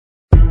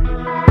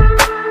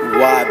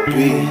Be.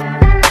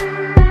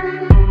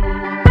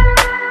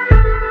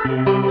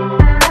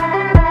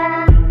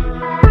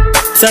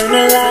 Turn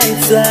the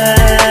lights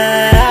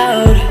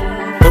out.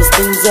 Those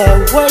things are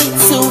way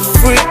too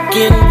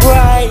freaking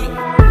bright.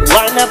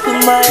 Why not put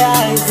my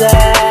eyes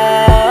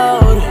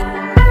out?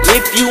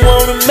 If you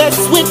wanna mess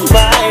with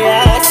my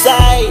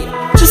eyesight,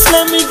 just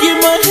let me get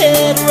my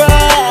head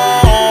right.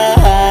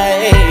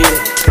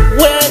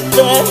 Where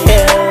the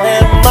hell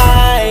am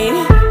I?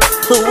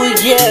 Who are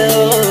you?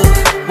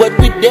 What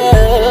we do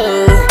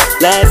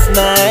last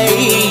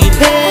night?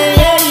 Hey,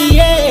 yeah,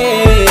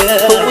 yeah.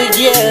 Who are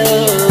you?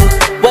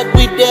 What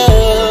we do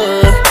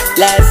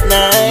last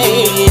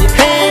night?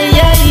 Hey,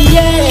 yeah,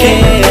 yeah.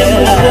 Can't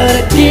remember what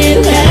I did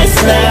last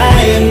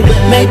night.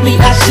 Maybe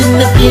I shouldn't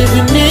have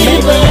given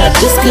in, but I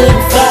just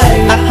couldn't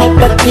fight. I hope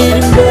I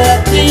didn't, but I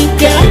think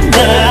I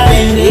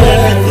might.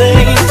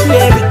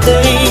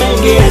 Everything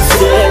gets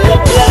still a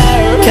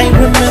blur. Can't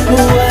remember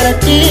what I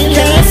did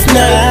last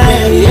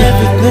night.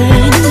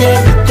 Everything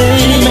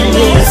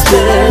gets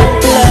still a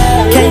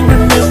blur. Can't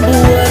remember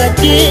what I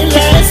did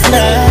last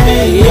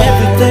night.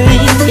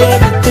 Everything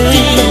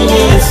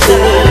gets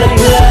still a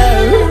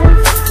blur.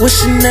 What's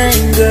your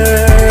name,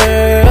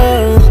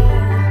 girl?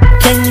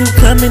 Can you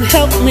come and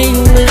help me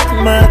with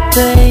my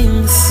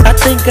things? I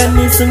think I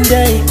need some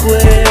Dayquil.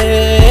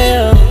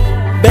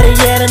 Better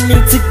yet, I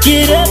need to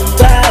get up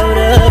out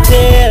of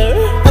here.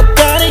 I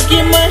gotta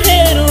get my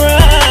head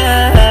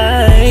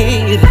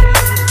right.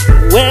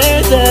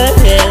 Where the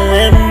hell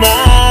am I?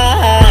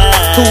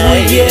 Who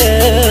are you?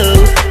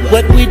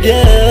 What we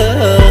do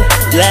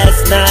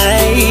last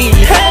night?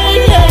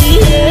 Hey, hey,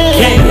 yeah.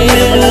 Can't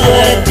remember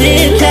what I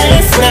did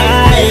last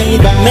night.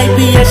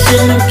 Maybe I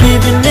shouldn't have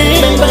given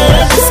in, but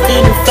I just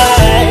couldn't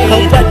fight.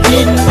 Hope I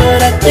didn't,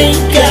 but I think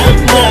I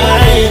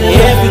might.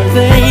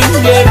 Everything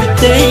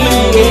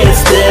is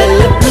still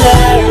a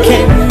blur.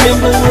 Can't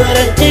remember what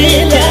I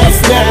did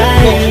last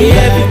night.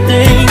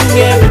 Everything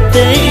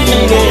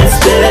is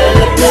still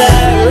a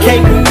blur.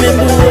 Can't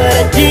remember what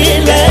I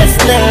did last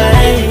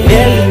night.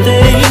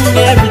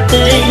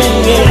 Everything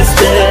is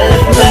still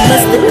a blur. I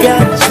must have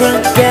got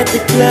drunk at the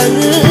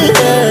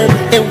club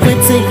and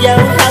went to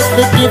your house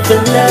looking for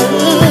love,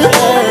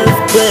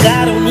 but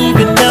I don't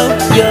even know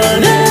your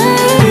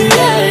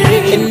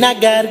name, and I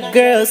got a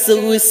girl,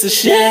 so it's a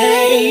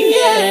shame.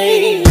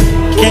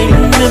 Can't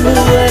remember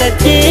what I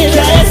did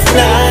last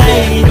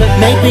night.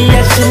 Maybe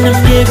I shouldn't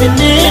have given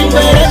in,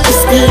 but I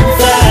just couldn't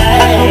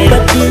fight. I hope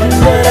I didn't,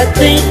 but I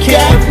think I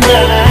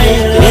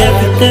might.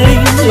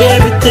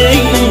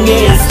 Everything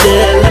is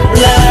still a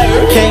blur.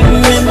 Can't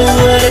remember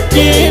what I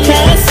did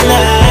last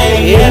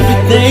night.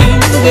 Everything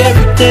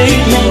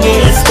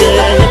is still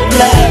a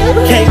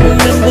blur. Can't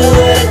remember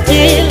what I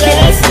did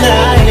last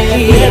night.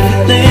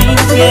 Everything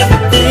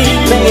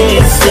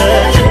is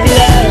such a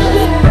blur.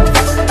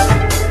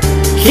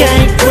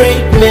 Can't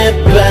break me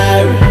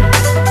back.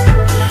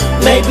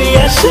 Maybe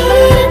I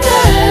should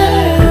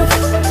have.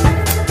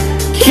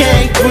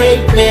 Can't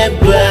break me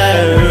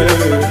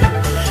back.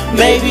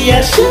 Maybe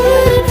I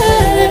should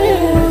have.